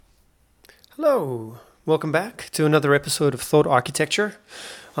Hello, welcome back to another episode of Thought Architecture.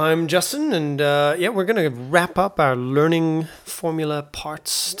 I'm Justin, and we're going to wrap up our learning formula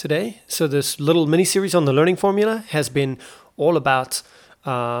parts today. So this little mini-series on the learning formula has been all about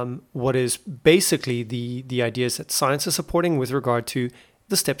what is basically the ideas that science is supporting with regard to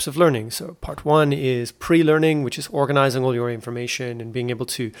the steps of learning. So part one is pre-learning, which is organizing all your information and being able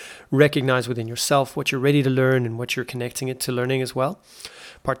to recognize within yourself what you're ready to learn and what you're connecting it to learning as well.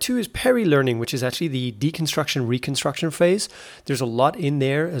 Part two is peri-learning, which is actually the deconstruction, reconstruction phase. There's a lot in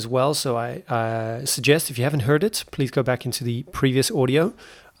there as well, so I suggest if you haven't heard it, please go back into the previous audio.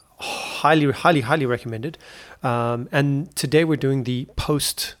 Highly recommended. And today we're doing the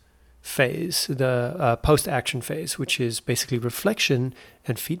post phase, the post-action phase, which is basically reflection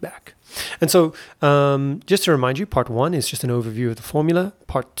and feedback. And so just to remind you, part one is just an overview of the formula.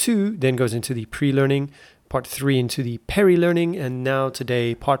 Part two then goes into the pre-learning, part three into the peri-learning, and now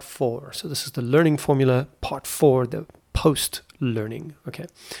today, part four. So this is the learning formula, part four, the post-learning. Okay.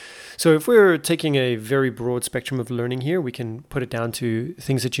 So if we're taking a very broad spectrum of learning here, we can put it down to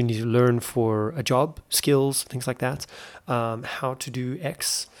things that you need to learn for a job, skills, things like that, how to do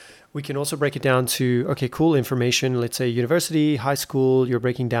X. We can also break it down to, okay, cool information, let's say university, high school, you're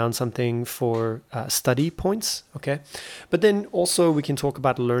breaking down something for study points, okay? But then also we can talk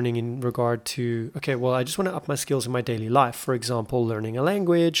about learning in regard to, okay, well, I just want to up my skills in my daily life. For example, learning a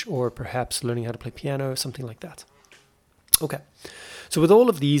language or perhaps learning how to play piano, something like that. Okay, so with all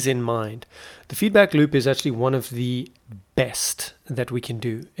of these in mind, the feedback loop is actually one of the best that we can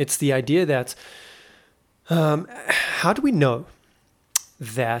do. It's the idea that, how do we know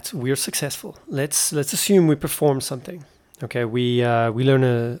that we're successful? Let's assume we perform something. Okay, we learn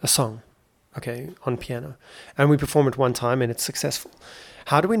a song, okay, on piano, and we perform it one time and it's successful.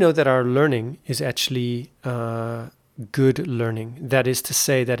 How do we know that our learning is actually good learning? That is to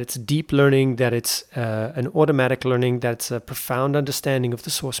say that it's deep learning, that it's an automatic learning, that's a profound understanding of the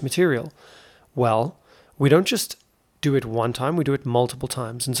source material. Well, we don't just do it one time, we do it multiple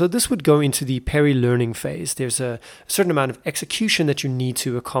times. And so this would go into the peri-learning phase. There's a certain amount of execution that you need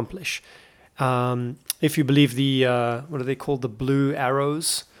to accomplish. If you believe the, what are they called? The blue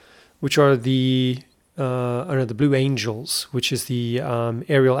arrows, which are the Blue Angels, which is the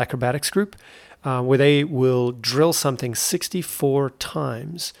aerial acrobatics group, where they will drill something 64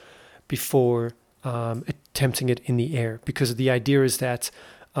 times before attempting it in the air. Because the idea is that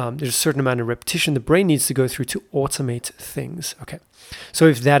there's a certain amount of repetition the brain needs to go through to automate things. Okay, so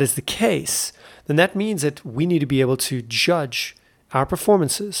if that is the case, then that means that we need to be able to judge our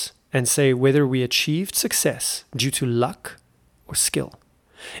performances and say whether we achieved success due to luck or skill.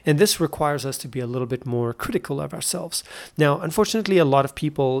 And this requires us to be a little bit more critical of ourselves. Now, unfortunately, a lot of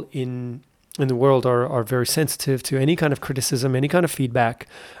people in the world are very sensitive to any kind of criticism, any kind of feedback.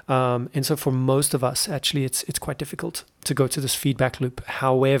 And so for most of us, actually, it's quite difficult to go to this feedback loop.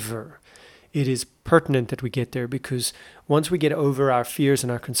 However, it is pertinent that we get there, because once we get over our fears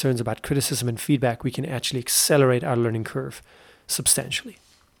and our concerns about criticism and feedback, we can actually accelerate our learning curve substantially.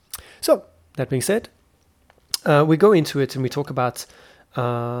 So that being said, we go into it and we talk about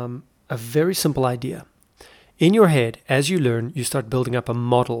a very simple idea. In your head, as you learn, you start building up a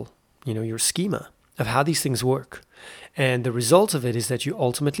model, your schema of how these things work. And the result of it is that you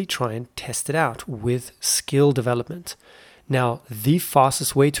ultimately try and test it out with skill development. Now, the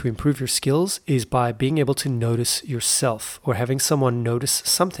fastest way to improve your skills is by being able to notice yourself or having someone notice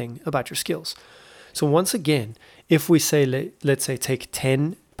something about your skills. So once again, if we say, let's say, take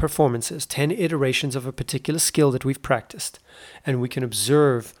 10 performances, 10 iterations of a particular skill that we've practiced, and we can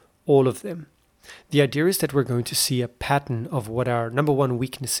observe all of them. The idea is that we're going to see a pattern of what our number one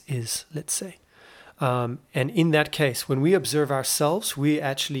weakness is, let's say. And in that case, when we observe ourselves, we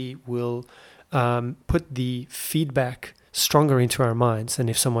actually will put the feedback stronger into our minds than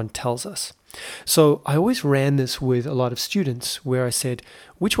if someone tells us. So I always ran this with a lot of students where I said,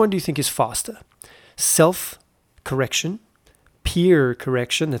 which one do you think is faster? Self-correction, peer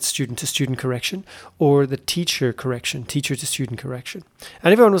correction, that's student to student correction, or the teacher correction, teacher to student correction.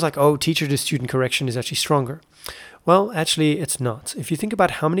 And everyone was like, oh, teacher to student correction is actually stronger. Well, actually, it's not. If you think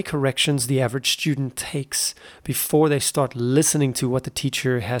about how many corrections the average student takes before they start listening to what the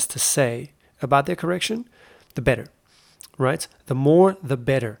teacher has to say about their correction, the better, right? The more, the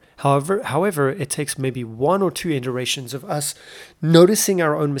better. However, it takes maybe one or two iterations of us noticing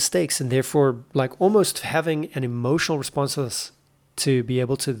our own mistakes and therefore like almost having an emotional response to be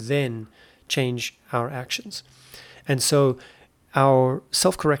able to then change our actions. And so our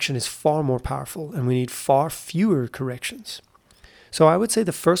self-correction is far more powerful and we need far fewer corrections. So I would say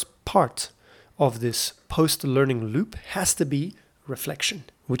the first part of this post-learning loop has to be reflection,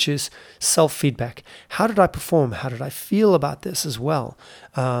 which is self-feedback. How did I perform? How did I feel about this as well?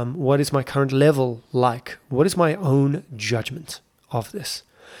 What is my current level like? What is my own judgment of this?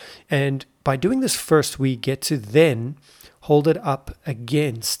 And by doing this first, we get to then hold it up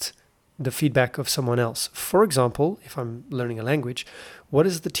against the feedback of someone else. For example, if I'm learning a language, what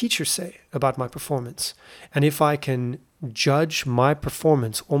does the teacher say about my performance? And if I can judge my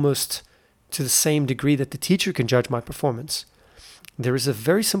performance almost to the same degree that the teacher can judge my performance, there is a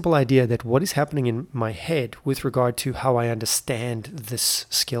very simple idea that what is happening in my head with regard to how I understand this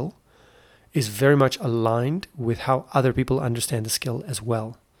skill is very much aligned with how other people understand the skill as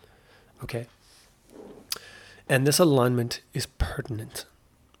well. Okay? And this alignment is pertinent.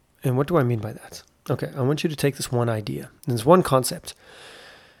 And what do I mean by that? Okay, I want you to take this one idea. There's one concept.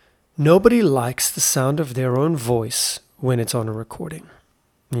 Nobody likes the sound of their own voice when it's on a recording.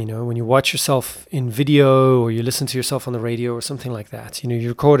 You know, when you watch yourself in video or you listen to yourself on the radio or something like that, you know, you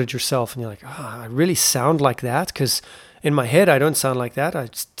recorded yourself and you're like, I really sound like that, because in my head I don't sound like that. I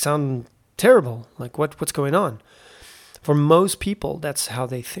sound terrible. Like what's going on? For most people, that's how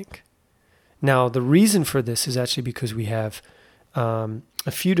they think. Now, the reason for this is actually because we have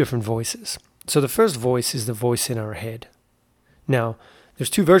a few different voices. So the first voice is the voice in our head. Now, there's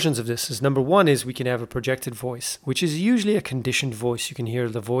two versions of this. Number one is we can have a projected voice, which is usually a conditioned voice. You can hear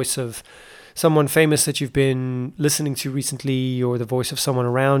the voice of someone famous that you've been listening to recently, or the voice of someone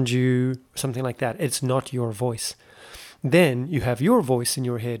around you, something like that. It's not your voice. Then you have your voice in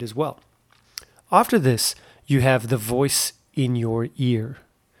your head as well. After this, you have the voice in your ear.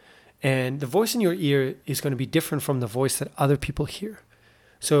 And the voice in your ear is going to be different from the voice that other people hear.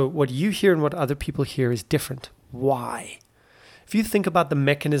 So what you hear and what other people hear is different. Why? If you think about the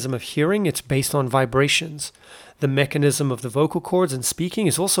mechanism of hearing, it's based on vibrations. The mechanism of the vocal cords and speaking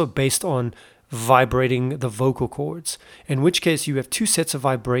is also based on vibrating the vocal cords, in which case you have two sets of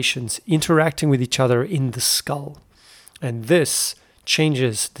vibrations interacting with each other in the skull. And this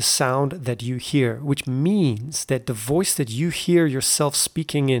changes the sound that you hear, which means that the voice that you hear yourself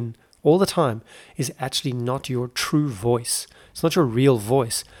speaking in all the time is actually not your true voice. It's not your real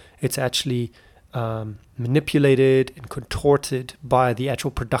voice. It's actually manipulated and contorted by the actual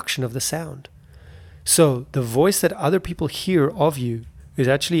production of the sound. So the voice that other people hear of you is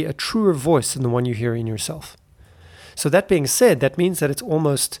actually a truer voice than the one you hear in yourself. So that being said, that means that it's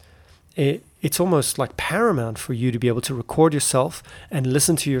almost like paramount for you to be able to record yourself and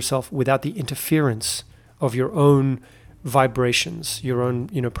listen to yourself without the interference of your own vibrations, your own,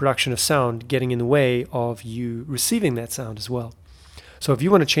 production of sound getting in the way of you receiving that sound as well. So if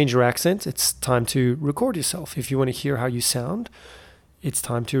you want to change your accent, it's time to record yourself. If you want to hear how you sound, it's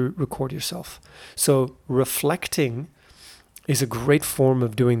time to record yourself. So reflecting is a great form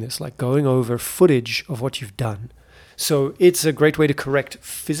of doing this, like going over footage of what you've done. So it's a great way to correct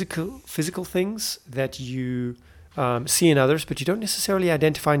physical things that you see in others, but you don't necessarily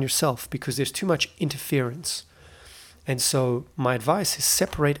identify in yourself because there's too much interference. And so my advice is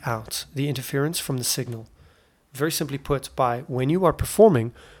separate out the interference from the signal. Very simply put, by when you are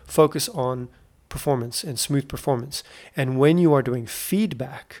performing, focus on performance and smooth performance. And when you are doing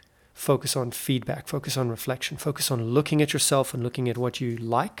feedback, focus on reflection, focus on looking at yourself and looking at what you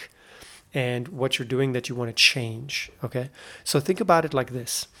like and what you're doing that you want to change, okay? So think about it like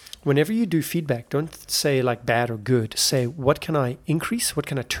this. Whenever you do feedback, don't say like bad or good. Say, what can I increase? What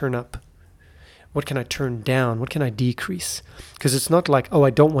can I turn up? What can I turn down? What can I decrease? Because it's not like, I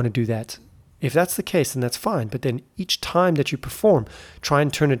don't want to do that. If that's the case, then that's fine. But then each time that you perform, try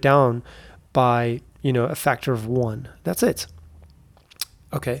and turn it down by, a factor of 1. That's it.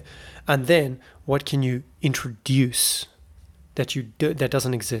 Okay. And then what can you introduce that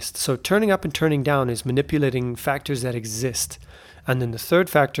doesn't exist? So turning up and turning down is manipulating factors that exist. And then the third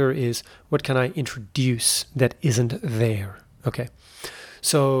factor is, what can I introduce that isn't there? Okay.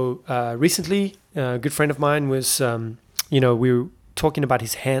 So recently, a good friend of mine was, we were talking about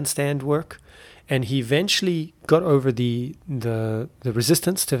his handstand work, and he eventually got over the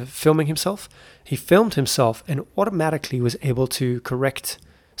resistance to filming himself. He filmed himself and automatically was able to correct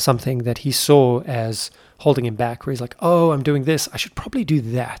something that he saw as holding him back, where he's like, I'm doing this, I should probably do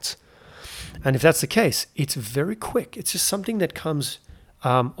that. And if that's the case, it's very quick. It's just something that comes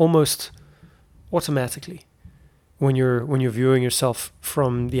almost automatically when you're viewing yourself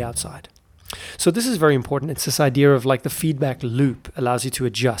from the outside. So this is very important. It's this idea of like the feedback loop allows you to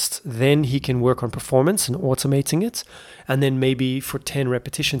adjust. Then he can work on performance and automating it. And then maybe for 10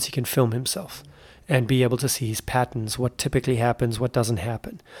 repetitions, he can film himself and be able to see his patterns, what typically happens, what doesn't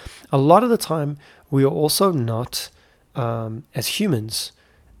happen. A lot of the time, we are also not, as humans,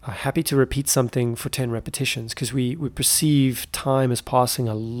 happy to repeat something for 10 repetitions because we perceive time as passing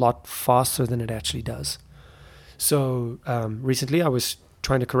a lot faster than it actually does. So recently I was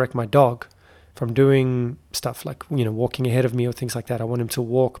trying to correct my dog from doing stuff like, walking ahead of me or things like that. I want him to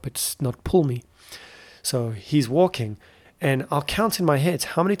walk but not pull me. So he's walking, and I'll count in my head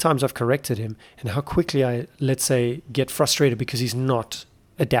how many times I've corrected him and how quickly I, let's say, get frustrated because he's not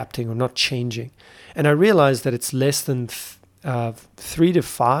adapting or not changing. And I realize that it's less than 3 to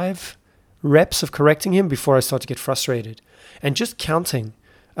 5 reps of correcting him before I start to get frustrated. And just counting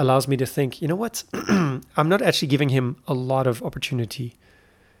allows me to think, you know what, I'm not actually giving him a lot of opportunity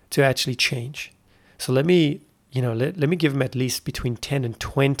to actually change. So let me give him at least between 10 and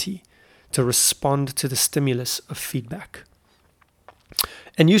 20 to respond to the stimulus of feedback.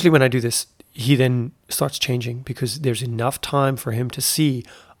 And usually when I do this, he then starts changing because there's enough time for him to see,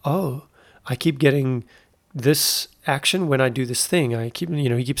 oh, I keep getting this action when I do this thing. He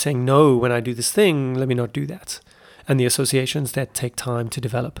keeps saying no when I do this thing, let me not do that. And the associations that take time to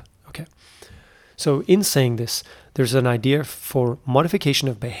develop. Okay. So in saying this, there's an idea for modification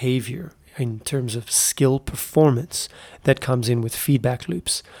of behavior in terms of skill performance that comes in with feedback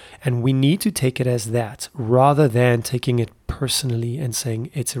loops. And we need to take it as that rather than taking it personally and saying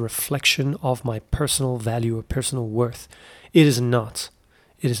it's a reflection of my personal value or personal worth. It is not.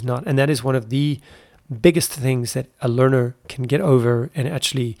 It is not. And that is one of the biggest things that a learner can get over and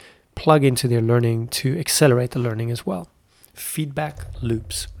actually plug into their learning to accelerate the learning as well. Feedback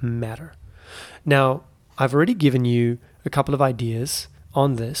loops matter. Now, I've already given you a couple of ideas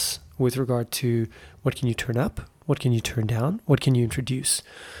on this with regard to what can you turn up, what can you turn down, what can you introduce.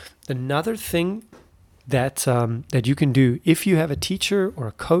 Another thing that you can do if you have a teacher or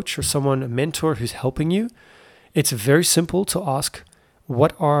a coach or someone, a mentor who's helping you, it's very simple to ask,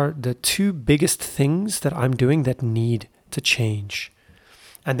 what are the 2 biggest things that I'm doing that need to change?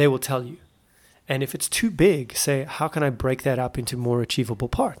 And they will tell you. And if it's too big, say, how can I break that up into more achievable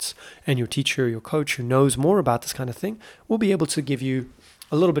parts? And your teacher, your coach who knows more about this kind of thing will be able to give you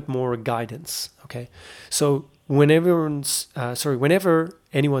a little bit more guidance. Okay. So whenever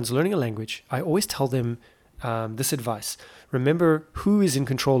anyone's learning a language, I always tell them this advice. Remember who is in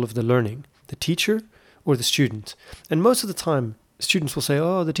control of the learning, the teacher or the student. And most of the time, students will say,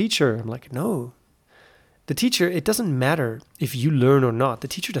 oh, the teacher. I'm like, no. The teacher, it doesn't matter if you learn or not. The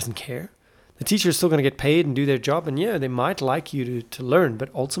teacher doesn't care. The teacher is still going to get paid and do their job. And yeah, they might like you to learn. But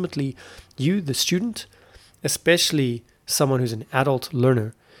ultimately, you, the student, especially someone who's an adult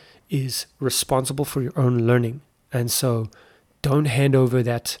learner, is responsible for your own learning. And so don't hand over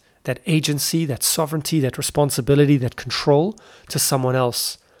that agency, that sovereignty, that responsibility, that control to someone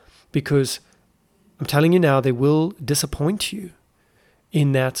else. Because I'm telling you now, they will disappoint you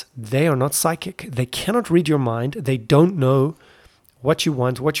in that they are not psychic. They cannot read your mind. They don't know what you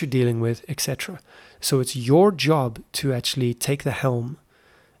want, what you're dealing with, etc. So it's your job to actually take the helm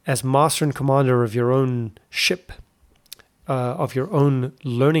as master and commander of your own ship, of your own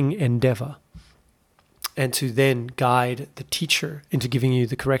learning endeavor, and to then guide the teacher into giving you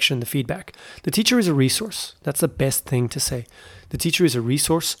the correction, the feedback. The teacher is a resource. That's the best thing to say. The teacher is a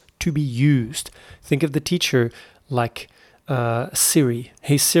resource to be used. Think of the teacher like Siri.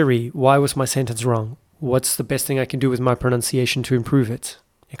 Hey Siri, why was my sentence wrong? What's the best thing I can do with my pronunciation to improve it,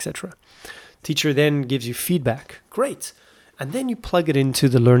 etc. Teacher then gives you feedback. Great. And then you plug it into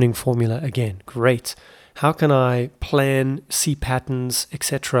the learning formula again. Great. How can I plan, see patterns,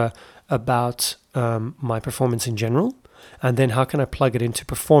 etc. about my performance in general? And then how can I plug it into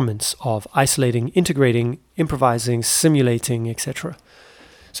performance of isolating, integrating, improvising, simulating, etc.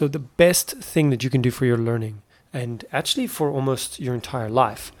 So the best thing that you can do for your learning, and actually for almost your entire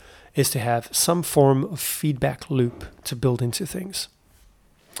life, is to have some form of feedback loop to build into things.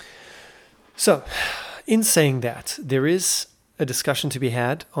 So, in saying that, there is a discussion to be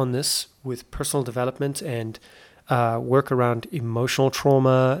had on this with personal development and work around emotional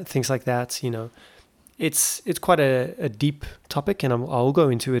trauma, things like that. It's quite a deep topic, and I'll go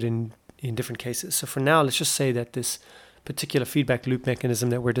into it in different cases. So for now, let's just say that this particular feedback loop mechanism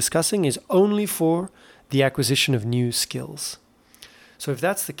that we're discussing is only for the acquisition of new skills. So if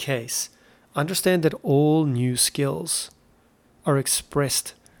that's the case, understand that all new skills are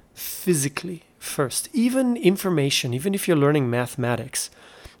expressed physically first. Even information, even if you're learning mathematics,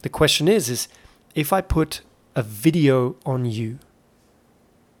 the question is if I put a video on you,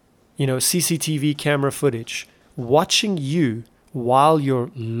 CCTV camera footage, watching you while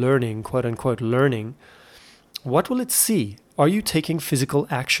you're learning, quote unquote learning, what will it see? are you taking physical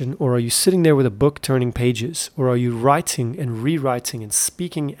action, or are you sitting there with a book turning pages, or are you writing and rewriting and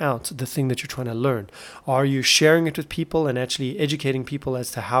speaking out the thing that you're trying to learn? Are you sharing it with people and actually educating people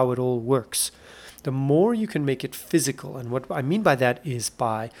as to how it all works? The more you can make it physical, and what I mean by that is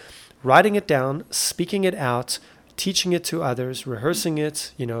by writing it down, speaking it out, teaching it to others, rehearsing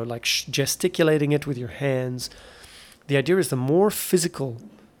it, like gesticulating it with your hands. The idea is the more physical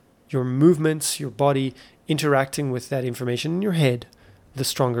your movements, your body interacting with that information in your head, the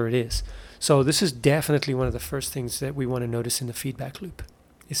stronger it is. So this is definitely one of the first things that we want to notice in the feedback loop,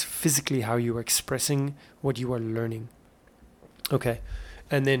 is physically how you are expressing what you are learning. Okay,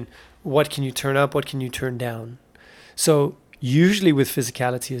 and then what can you turn up, what can you turn down? So usually with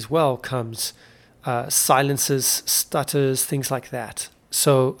physicality as well comes silences, stutters, things like that.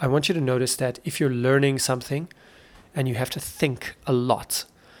 So I want you to notice that if you're learning something and you have to think a lot,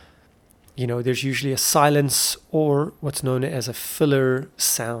 there's usually a silence or what's known as a filler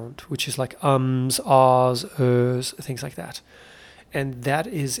sound, which is like ums, ahs, things like that. And that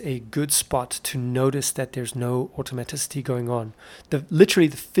is a good spot to notice that there's no automaticity going on. Literally,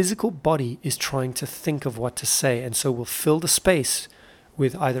 the physical body is trying to think of what to say, and so we'll fill the space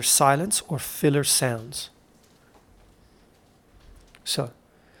with either silence or filler sounds. So,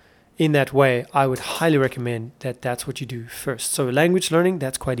 in that way, I would highly recommend that that's what you do first. So language learning,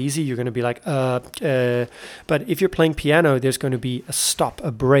 that's quite easy. You're going to be like, but if you're playing piano, there's going to be a stop,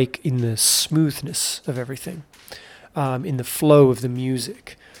 a break in the smoothness of everything, in the flow of the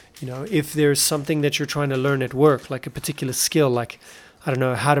music. If there's something that you're trying to learn at work, like a particular skill, like, I don't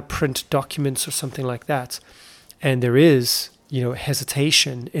know, how to print documents or something like that, and there is,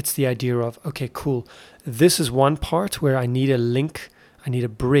 hesitation, it's the idea of, okay, cool, this is one part where I need a link, I need a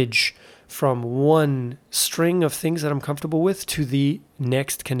bridge from one string of things that I'm comfortable with to the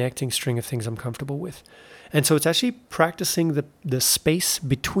next connecting string of things I'm comfortable with. And so it's actually practicing the space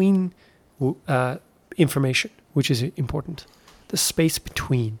between information, which is important. The space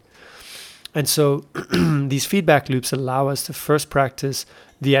between. And so these feedback loops allow us to first practice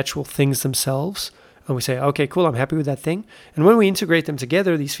the actual things themselves. And we say, okay, cool, I'm happy with that thing. And when we integrate them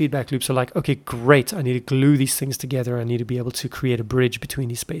together, these feedback loops are like, okay, great, I need to glue these things together. I need to be able to create a bridge between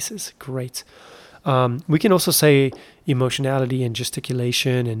these spaces. Great. We can also say emotionality and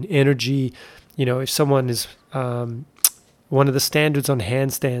gesticulation and energy. If someone is, one of the standards on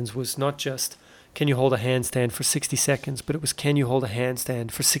handstands was not just, can you hold a handstand for 60 seconds, but it was, can you hold a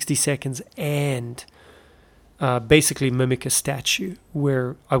handstand for 60 seconds and basically mimic a statue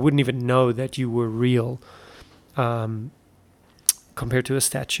where I wouldn't even know that you were real compared to a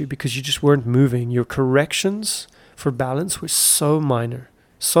statue because you just weren't moving. Your corrections for balance were so minor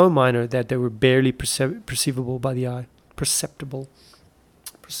that they were barely perceivable by the eye. Perceivable.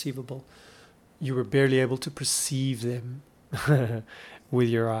 You were barely able to perceive them with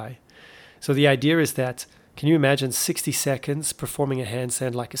your eye. So the idea is that, can you imagine 60 seconds performing a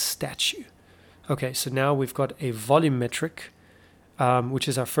handstand like a statue? Okay, so now we've got a volume metric, which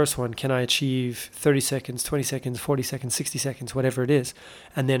is our first one. Can I achieve 30 seconds, 20 seconds, 40 seconds, 60 seconds, whatever it is?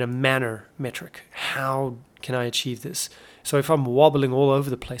 And then a manner metric. How can I achieve this? So if I'm wobbling all over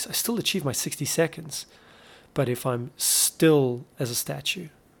the place, I still achieve my 60 seconds. But if I'm still as a statue,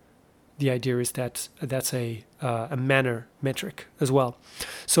 the idea is that that's a manner metric as well.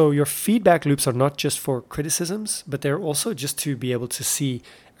 So your feedback loops are not just for criticisms, but they're also just to be able to see,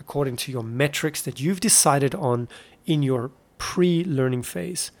 according to your metrics that you've decided on in your pre-learning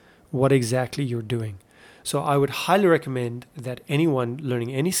phase, what exactly you're doing. So I would highly recommend that anyone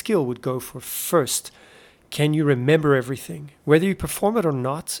learning any skill would go for first, can you remember everything? Whether you perform it or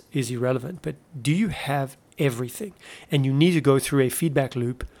not is irrelevant, but do you have everything? And you need to go through a feedback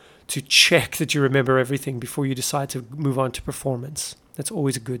loop to check that you remember everything before you decide to move on to performance. That's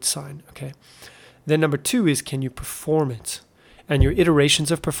always a good sign, okay? Then number 2 is, can you perform it? And your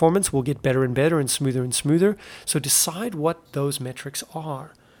iterations of performance will get better and better and smoother. So decide what those metrics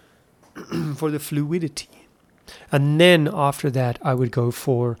are for the fluidity. And then after that, I would go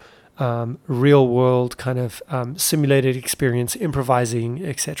for real world kind of simulated experience, improvising,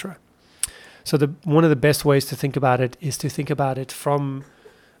 etc. So one of the best ways to think about it is to think about it from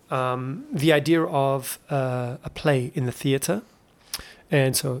the idea of a play in the theater.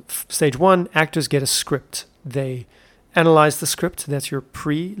 And so stage 1, actors get a script. They analyze the script, that's your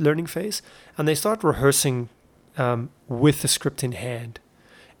pre-learning phase, and they start rehearsing with the script in hand.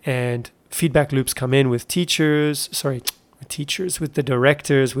 And feedback loops come in with teachers, with the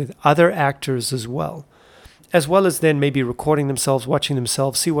directors, with other actors as well as then maybe recording themselves, watching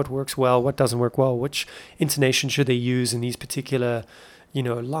themselves, see what works well, what doesn't work well, which intonation should they use in these particular,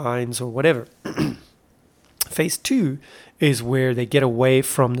 lines or whatever. Phase 2 is where they get away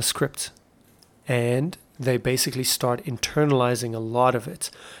from the script and they basically start internalizing a lot of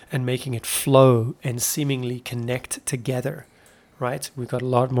it and making it flow and seemingly connect together, right? We've got a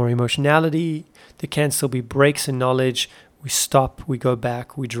lot more emotionality. There can still be breaks in knowledge. We stop, we go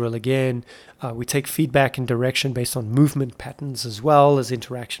back, we drill again. We take feedback and direction based on movement patterns as well as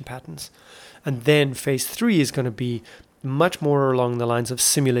interaction patterns. And then phase 3 is going to be much more along the lines of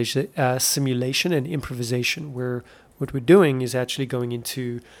simulation and improvisation, where what we're doing is actually going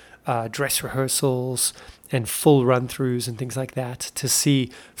into dress rehearsals and full run-throughs and things like that to see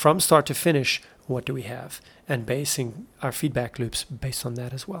from start to finish what do we have, and basing our feedback loops based on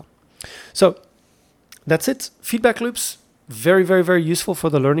that as well. So that's it. Feedback loops, very, very, very useful for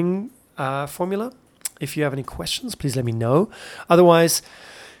the learning formula. If you have any questions, please let me know. Otherwise,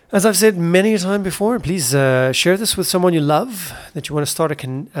 as I've said many a time before, please share this with someone you love that you want to start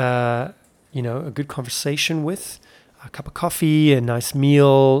a good conversation with. A cup of coffee, a nice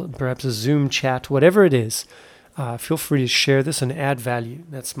meal, perhaps a Zoom chat, whatever it is. Feel free to share this and add value.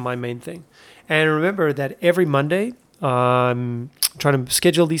 That's my main thing. And remember that every Monday, I'm trying to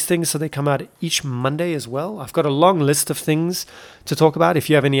schedule these things so they come out each Monday as well. I've got a long list of things to talk about. If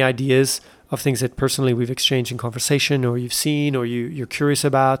you have any ideas of things that personally we've exchanged in conversation or you've seen or you're curious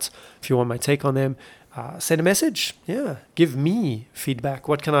about, if you want my take on them, send a message. Yeah, give me feedback.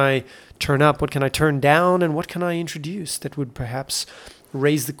 What can I turn up? What can I turn down? And what can I introduce that would perhaps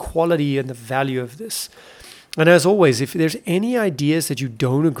raise the quality and the value of this? And as always, if there's any ideas that you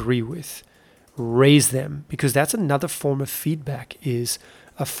don't agree with, raise them, because that's another form of feedback, is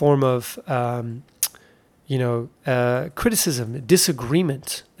a form of criticism,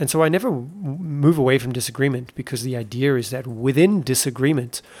 disagreement. And so I never move away from disagreement, because the idea is that within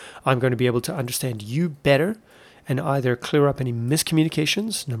disagreement, I'm going to be able to understand you better and either clear up any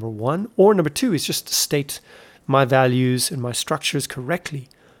miscommunications, number one, or number two is just to state my values and my structures correctly,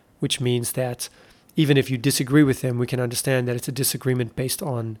 which means that even if you disagree with them, we can understand that it's a disagreement based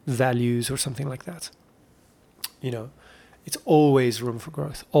on values or something like that. It's always room for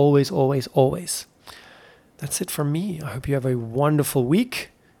growth. Always, always, always. That's it from me. I hope you have a wonderful week.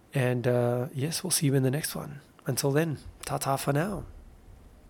 And yes, we'll see you in the next one. Until then, ta-ta for now.